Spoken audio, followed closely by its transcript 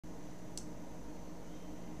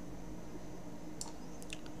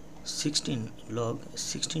16 log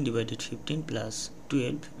 16 divided 15 plus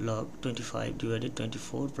 12 log 25 divided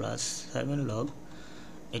 24 plus 7 log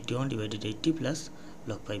 81 divided 80 plus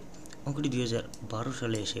log 5 অঙ্কটি 2012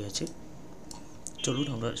 সালে এসে গেছে। চলুন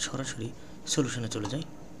আমরা সরাসরি সলিউশনে চলে যাই।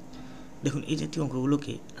 দেখুন এই জাতীয়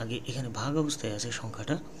অঙ্কগুলোকে আগে এখানে ভাগ অবস্থায় আছে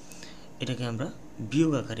সংখ্যাটা, এটাকে আমরা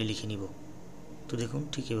বিয়োগ আকারে লিখে নিব। তো দেখুন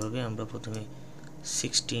ঠিক এভাবে আমরা প্রথমে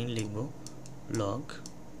 16 লিখব log,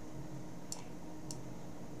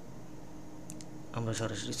 আমরা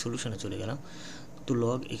সরাসরি সলিউশনে চলে গেলাম। তো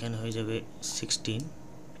লগ এখানে হয়ে যাবে 16,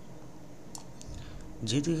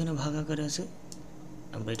 যেহেতু এখানে ভাগ আকারে আছে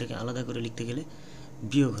আমরা এটাকে আলাদা করে লিখতে গেলে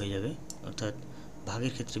বিয়োগ হয়ে যাবে, অর্থাৎ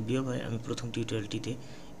ভাগের ক্ষেত্রে বিয়োগ হয়। আমি প্রথম টিউটোরিয়ালটিতে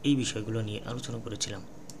এই বিষয়গুলো নিয়ে আলোচনা করেছিলাম।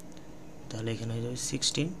 তাহলে এখানে হয়ে যাবে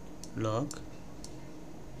 16 log,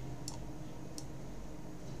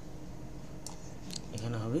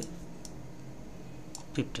 এখানে হবে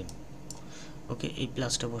 15। ওকে, এই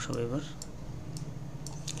প্লাসটা বসাবো এবার।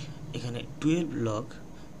 এখানে 12 log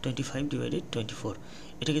 25 divided 24,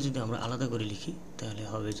 এটাকে যদি আমরা আলাদা করে লিখি তাহলে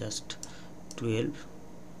হবে জাস্ট 12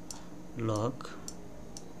 log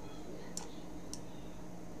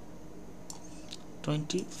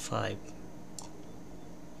 25।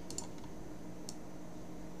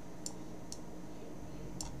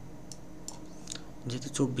 যেহেতু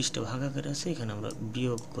 24টা ভাগ আকারে আছে এখানে আমরা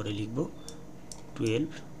বিয়োগ করে লিখব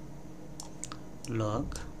 12 log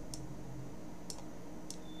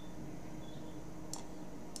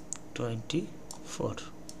 24।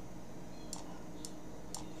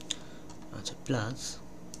 আচ্ছা, প্লাস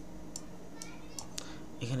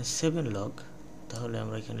এখানে 7 log, তাহলে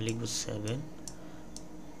আমরা এখানে লিখব 7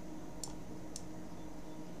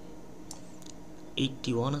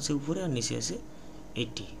 81 আছে উপরে আর নিচে আছে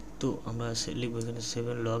 80, তো আমরা লিখব এখানে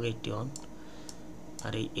 7 log 81।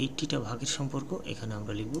 আর এই 80টা ভাগের সম্পর্ক এখানে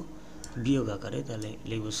আমরা লিখব বিয়োগ আকারে, তাহলে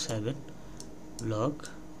লিখব 7 log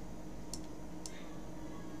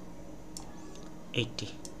 80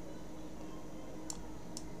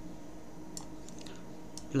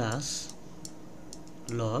 প্লাস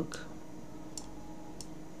log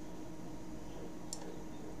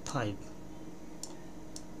 5।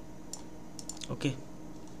 ওকে,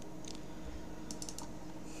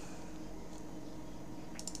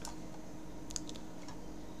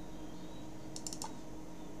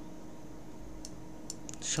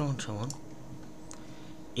 সমান সমান।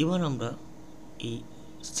 এবার আমরা এই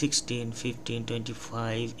 16, 15,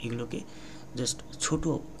 25 এগুলোকে জাস্ট ছোট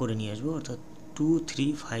করে নিয়ে আসবো, অর্থাৎ 2,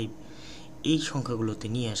 3, 5 এই সংখ্যাগুলোতে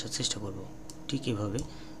নিয়ে আসার চেষ্টা করব। ঠিক এভাবে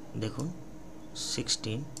দেখুন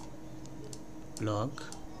 16 log,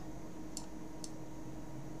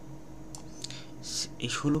 এই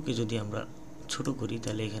 16কে যদি আমরা ছোট করি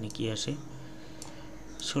তাহলে এখানে কি আসে,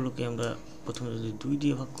 16কে আমরা প্রথমে যদি 2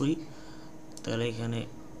 দিয়ে ভাগ করি তাহলে এখানে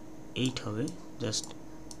 8 হবে। জাস্ট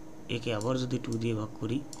একে আবার যদি 2 দিয়ে ভাগ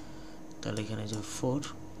করি তাহলে এখানে যাবে 4,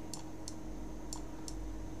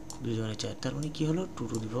 2 জনে 4, তার মানে কি হলো 2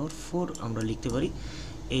 to the power 4 আমরা লিখতে পারি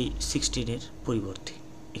এই 16 এর পরিবর্তে।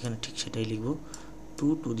 এখানে ঠিক সেটাই লিখব 2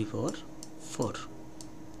 to the power 4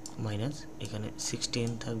 মাইনাস এখানে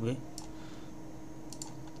 16 থাকবে।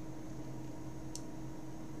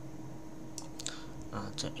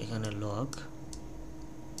 আচ্ছা, এখানে log,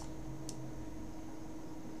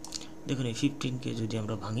 দেখুন এই 15কে যদি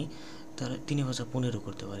আমরা ভাঙি তাহলে 3 ভাষা 15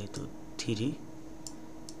 করতে পারি, তো 3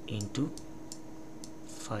 into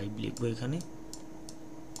 5 লিখবো এখানে,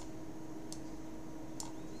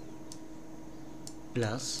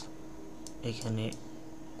 প্লাস এখানে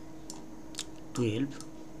 12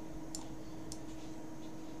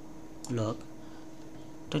 log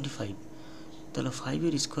 25, তাহলে 5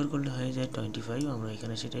 এর স্কোয়ার করলে হয়ে যায় 25, আমরা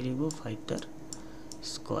এখানে সেটাই লিখবো 5টার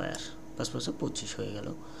স্কোয়ার, 5 5 25 হয়ে গেল,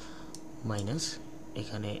 মাইনাস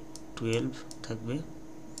এখানে 12 থাকবে,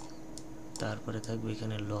 তারপরে থাকবে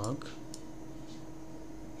এখানে log,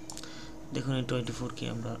 দেখুন এই 24কে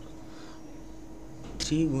আমরা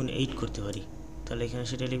 3 গুণ 8 করতে পারি, তাহলে এখানে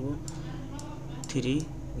সেটা লিখব 3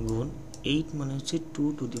 গুণ 8 মানে হচ্ছে 2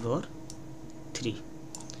 to the power 3,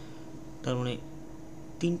 তার মানে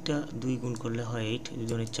 3টা 2 গুণ করলে হয় 8, 2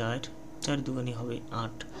 জনে 4, 4 দুগুণে হবে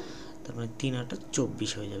 8, তার মানে 3 8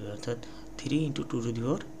 24 হয়ে যাবে, অর্থাৎ 3 into 2 to the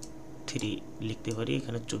power 3 লিখতে পারি।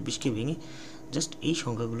 এখানে 24কে ভেঙে জাস্ট এই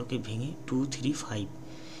সংখ্যাগুলোকে ভেঙে 2, 3, 5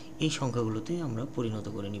 এই সংখ্যাগুলোতে আমরা পরিণত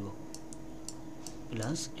করে নিব,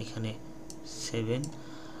 প্লাস এখানে 7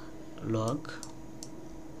 log,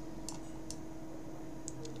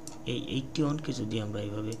 এই 81কে যদি আমরা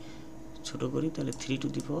এইভাবে ছোট করি তাহলে 3 to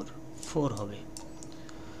the power 4 হবে।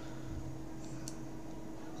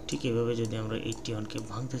 ঠিক এভাবে যদি আমরা 81কে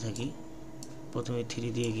ভাঙতে থাকি, প্রথমে 3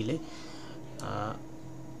 দিয়ে গেলে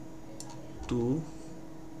 2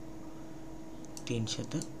 3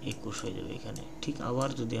 7 21 হয়ে যাবে এখানে। ঠিক আবার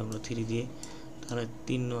যদি আমরা 3 দিয়ে, তাহলে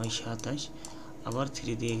 3 9 27, আবার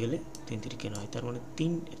 3 দিয়ে গেলে 3 3 9, তার মানে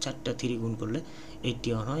 4টা 3 গুণ করলে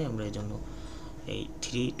 81 হয়। আমরা এই জন্য এই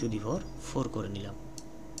 3 টু দি পাওয়ার 4 করে নিলাম।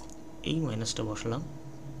 এই মাইনাসটা বসালাম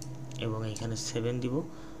এবং এখানে 7 দিব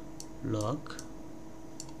লগ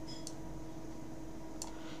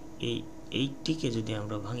এই 80কে যদি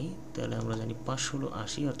আমরা ভাঙি তাহলে আমরা জানি 5 ষোলো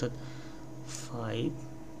 80, অর্থাৎ 5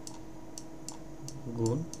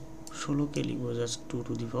 গুণ 16কে লিখব জাস্ট 2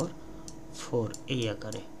 টু দি পাওয়ার 4 এই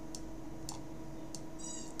আকারে।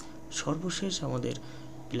 সর্বশেষ আমাদের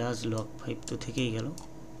প্লাস লগ 5 তো থেকেই গেল,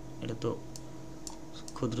 এটা তো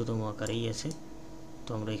ক্ষুদ্রতম আকারেই আছে, তো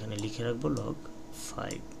আমরা এখানে লিখে রাখবো লগ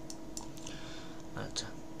 5। আচ্ছা,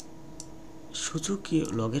 সূচকীয়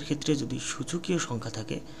লগের ক্ষেত্রে যদি সূচকীয় সংখ্যা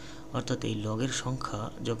থাকে, অর্থাৎ এই লগের সংখ্যা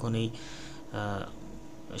যখন এই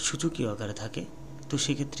সূচকীয় আকারে থাকে, তো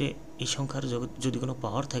সেক্ষেত্রে এই সংখ্যার যদি কোনো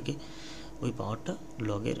পাওয়ার থাকে, ওই পাওয়ারটা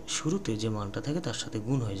লগের শুরুতে যে মানটা থাকে তার সাথে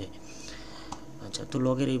গুণ হয়ে যায়। আচ্ছা, তো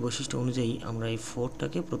লগের এই বৈশিষ্ট্য অনুযায়ী আমরা এই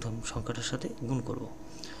 4টাকে প্রথম সংখ্যাটার সাথে গুণ করব।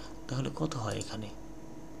 তাহলে কত হয় এখানে?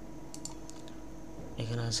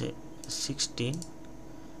 এখানে আছে 16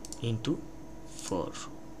 ইন্টু 4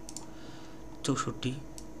 64,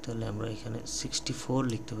 তাহলে আমরা এখানে 64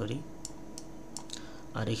 লিখতে পারি।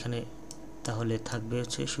 আর এখানে তাহলে থাকবে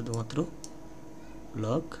হচ্ছে শুধুমাত্র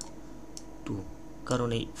লগ 2, কারণ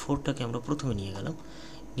এই 4টাকে আমরা প্রথমে নিয়ে গেলাম,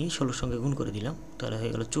 নিয়ে 16 সঙ্গে গুণ করে দিলাম, তাহলে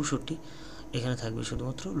হয়ে গেল 64। এখানে থাকবে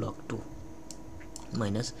শুধুমাত্র লগ 2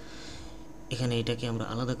 মাইনাস, এখানে এটাকে আমরা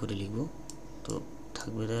আলাদা করে লিখব, তো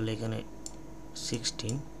থাকবে তাহলে এখানে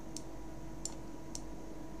 16,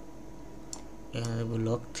 এখানে থাকবে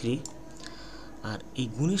লগ 3। আর এই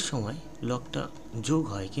গুণের সময় লগটা যোগ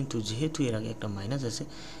হয়, কিন্তু যেহেতু এর আগে একটা মাইনাস আছে,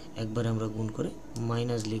 একবার আমরা গুণ করে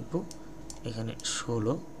মাইনাস লিখব। এখানে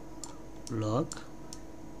 16 লগ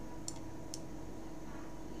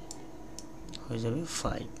হয়ে যাবে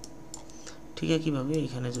 5। ঠিক একইভাবে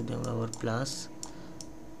এখানে যদি আমরা আবার প্লাস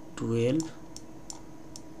 12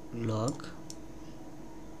 লগ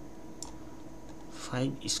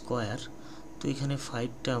 5 স্কোয়ার, তো এখানে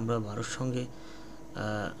 5টা আমরা 12-র সঙ্গে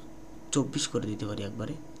 24 করে দিতে পারি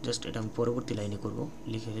একবারে, জাস্ট এটা আমি পরবর্তী লাইনে করব,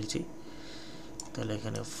 লিখে ফেলছি। তাহলে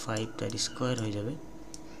এখানে 5টার স্কোয়ার হয়ে যাবে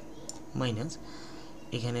মাইনাস,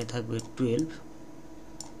 এখানে থাকবে 12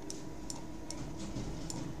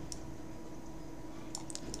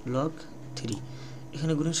 লগ 3।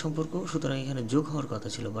 এখানে গুণের সম্পর্ক, সুতরাং এখানে যোগ হওয়ার কথা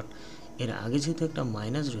ছিল, বাট এর আগে যেহেতু একটা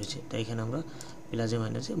মাইনাস রয়েছে, তাই এখানে আমরা প্লাসে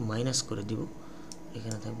মাইনাসে মাইনাস করে দিব।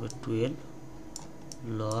 এখানে থাকবে 12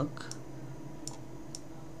 লগ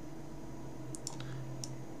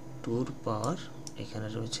 2 পাওয়ার এখানে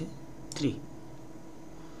রয়েছে 3।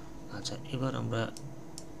 আচ্ছা, এবার আমরা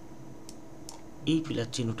এই প্লাস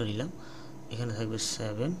চিহ্নটা নিলাম, এখানে থাকবে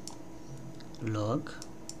 7 লগ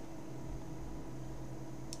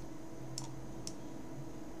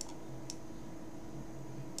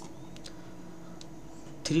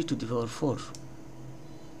 3 টু দি পাওয়ার 4।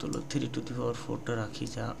 তো 3 টু দি পাওয়ার 4টা রাখি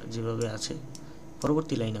যা যেভাবে আছে,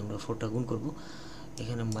 পরবর্তী লাইনে আমরা 4টা গুণ করব।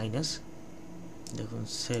 এখানে মাইনাস, দেখুন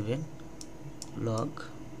 7 লগ,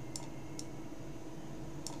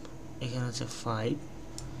 এখানে আছে 5,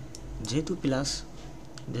 যেহেতু প্লাস,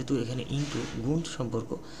 যেহেতু এখানে ইনটু গুণ সম্পর্ক,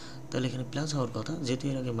 তাহলে এখানে প্লাস হওয়ার কথা, যেহেতু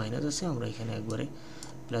এর আগে মাইনাস আছে, আমরা এখানে একবারে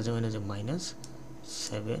প্লাসে মাইনাসে মাইনাস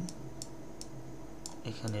 7,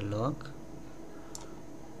 এখানে লগ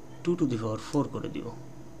 2 টু দি পাওয়ার 4 করে দিব।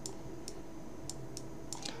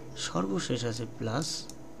 সর্বশেষ আছে প্লাস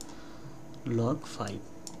লগ 5।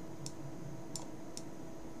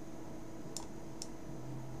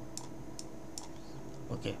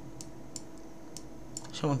 ওকে,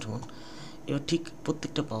 সমান সমান। এবার ঠিক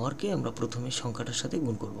প্রত্যেকটা পাওয়ারকে আমরা প্রথমে সংখ্যাটার সাথে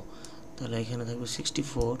গুণ করব। তাহলে এখানে থাকবে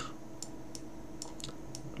 64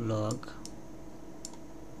 log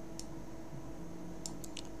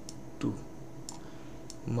 2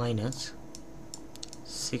 minus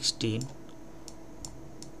 16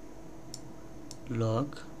 log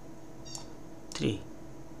 3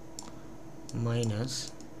 minus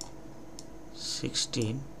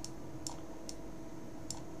 16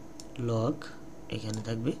 log, এখানে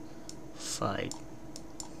থাকবে 5,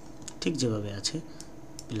 ঠিক যেভাবে আছে,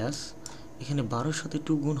 প্লাস এখানে 12-র সাথে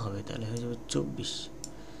 2 গুণ হবে, তাহলে হয়ে যাবে 24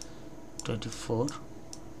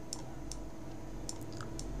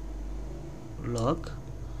 লগ,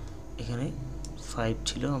 এখানে 5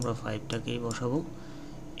 ছিল, আমরা 5টাকেই বসাবো,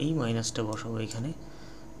 এই মাইনাসটা বসাবো এখানে,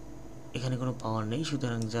 এখানে কোনো পাওয়ার নেই,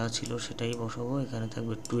 সুতরাং যা ছিল সেটাই বসাবো। এখানে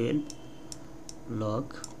থাকবে 12 লগ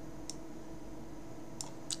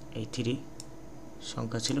এই 3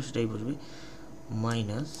 সংখ্যা ছিল সেটাই বসবে,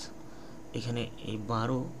 মাইনাস এখানে এই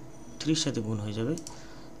 12 3 সাথে গুণ হয়ে যাবে,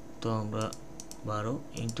 তো আমরা 12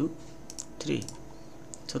 ইন্টু 3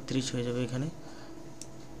 36 হয়ে যাবে এখানে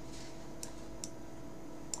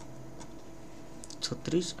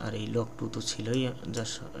 36, আর এই লগ 2 তো ছিলই যার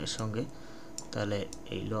সঙ্গে, তাহলে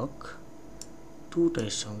এই লগ 2টা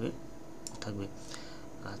এর সঙ্গে থাকবে।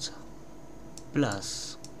 আচ্ছা, প্লাস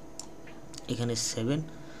এখানে 7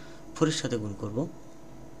 4 এর সাথে গুণ করব,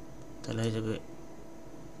 তাহলে হয়ে যাবে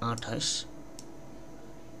 28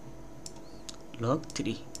 লগ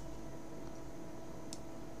 3।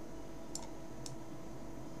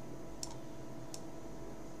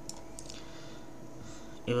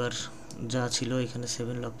 এবার যা ছিল এখানে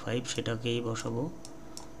 7 লগ 5 সেটাকেই বসাবো,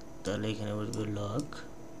 তাহলে এখানে বসবে লগ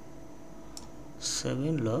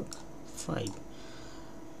 7 লগ 5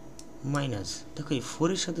 মাইনাস, দেখো এই 4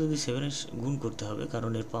 এর সাথে যদি 7 এর গুণ করতে হবে,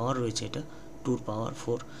 কারণ এর পাওয়ার রয়েছে, এটা 2 এর পাওয়ার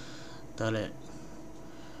 4, তাহলে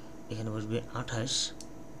এখানে বসবে 28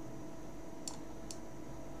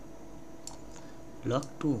 লগ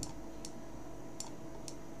 2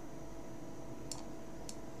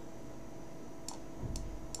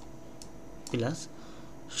 প্লাস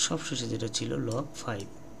সবশেষে যেটা ছিল লগ 5।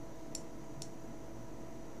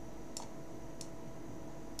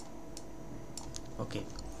 ওকে,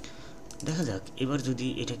 দেখা যাক এবার যদি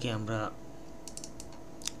এটাকে আমরা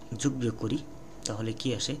যোগ বিয়োগ করি তাহলে কি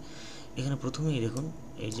আসে। এখানে প্রথমেই দেখুন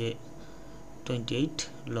এই যে 28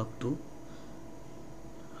 লগ 2,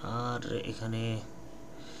 আর এখানে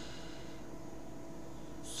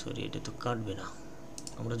সরি এটা তো কাটবে না,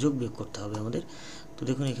 আমরা যোগ বিয়োগ করতে হবে আমাদের। তো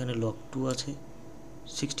দেখুন এখানে লগ 2 আছে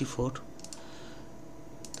 64,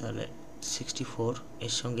 তাহলে 64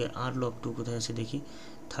 এর সঙ্গে আর লগ 2 কোথায় আছে দেখি,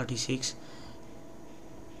 36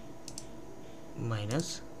 মাইনাস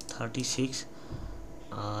 36,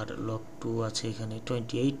 আর লগ 2 আছে এখানে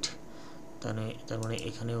 28, তার মানে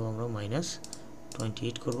এখানেও আমরা মাইনাস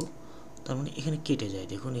 28 করব, তার মানে এখানে কেটে যায়।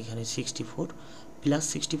 দেখুন এখানে 64 প্লাস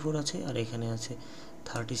 64 আছে, আর এখানে আছে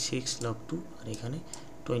 36 লগ 2, আর এখানে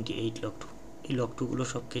 28 লগ 2। এই লগ 2গুলো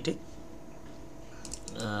সব কেটে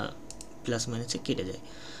প্লাস মাইনাসে কেটে যায়।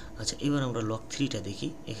 আচ্ছা, এবার আমরা লগ 3টা দেখি,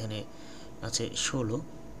 এখানে আছে 16,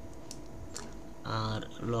 আর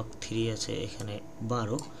লগ 3 আছে এখানে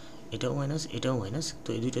 12, এটাও মাইনাস এটাও মাইনাস, তো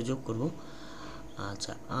এই দুইটা যোগ করব।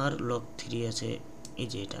 আচ্ছা, আর লগ 3 আছে এই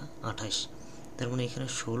যে এটা 28, তার মানে এখানে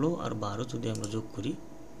 16 আর 12 যদি আমরা যোগ করি,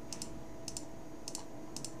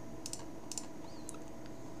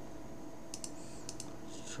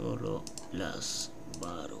 ষোলো প্লাস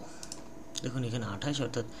 12, দেখুন এখানে 28,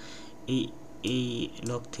 অর্থাৎ এই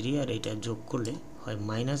লগ 3 আর এটা যোগ করলে হয়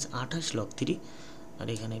মাইনাস 28 লগ 3, আর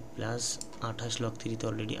এখানে প্লাস 28 লগ 3 তো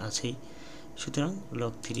অলরেডি আছেই, সুতরাং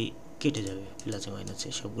লগ 3 কেটে যাবে, প্লাসে মাইনাসে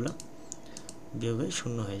সবগুলো বিয়োগে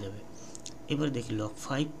শূন্য হয়ে যাবে। এবার দেখি লগ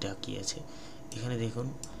 5টা কি আছে। এখানে দেখুন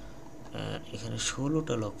এখানে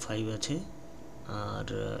 16টা লগ 5 আছে, আর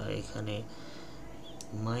এখানে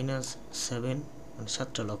মাইনাস 7 মানে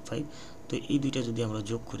 7টা লগ 5, তো এই দুইটা যদি আমরা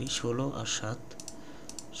যোগ করি 16 আর 7,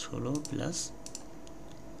 16 প্লাস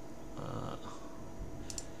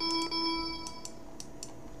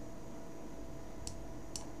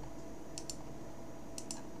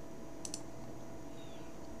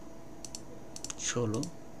 16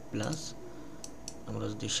 প্লাস আমরা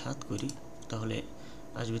যদি 7 করি তাহলে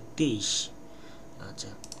আসবে 23।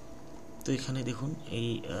 আচ্ছা, তো এখানে দেখুন এই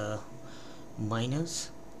মাইনাস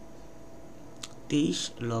 23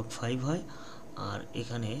 লগ 5 হয়, আর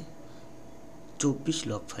এখানে 24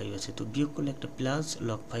 লগ 5 আছে, তো বিয়োগ করলে একটা প্লাস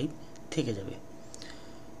লগ 5 থেকে যাবে।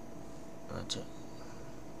 আচ্ছা,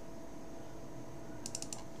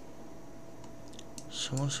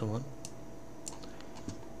 সমান সমান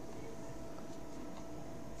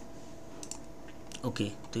ওকে,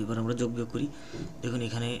 তো এবার আমরা যোগ বিয়োগ করি। দেখুন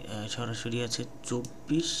এখানে সরাসরি আছে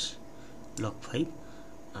 24 লগ 5,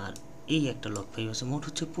 আর এই একটা লগ 5 আছে, মোট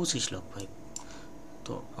হচ্ছে 25 লগ 5।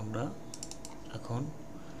 তো আমরা এখন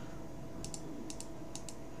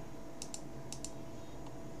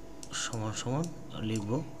সমান সমান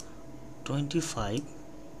লিখব 25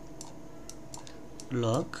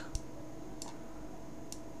 লগ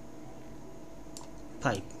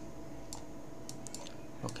 5,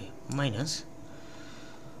 ওকে, মাইনাস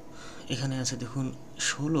এখানে আছে দেখুন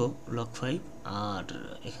 16 লগ 5, আর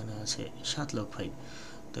এখানে আছে 7 লগ 5,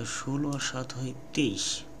 তো 16 আর 7 হয় 23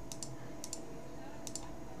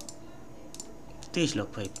 লগ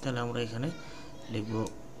 5, তাহলে আমরা এখানে লিখব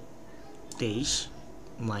 23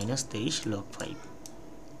 মাইনাস 23 লগ 5।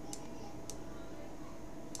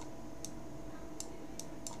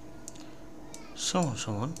 সমান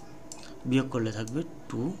সমান বিয়োগ করলে থাকবে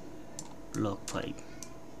 2 log 5।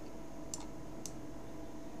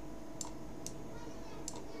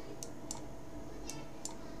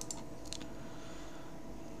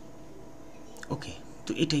 ওকে,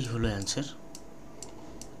 তো এটাই হলো অ্যান্সার।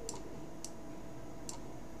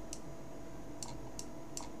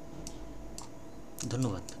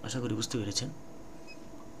 ধন্যবাদ, আশা করি বুঝতে পেরেছেন।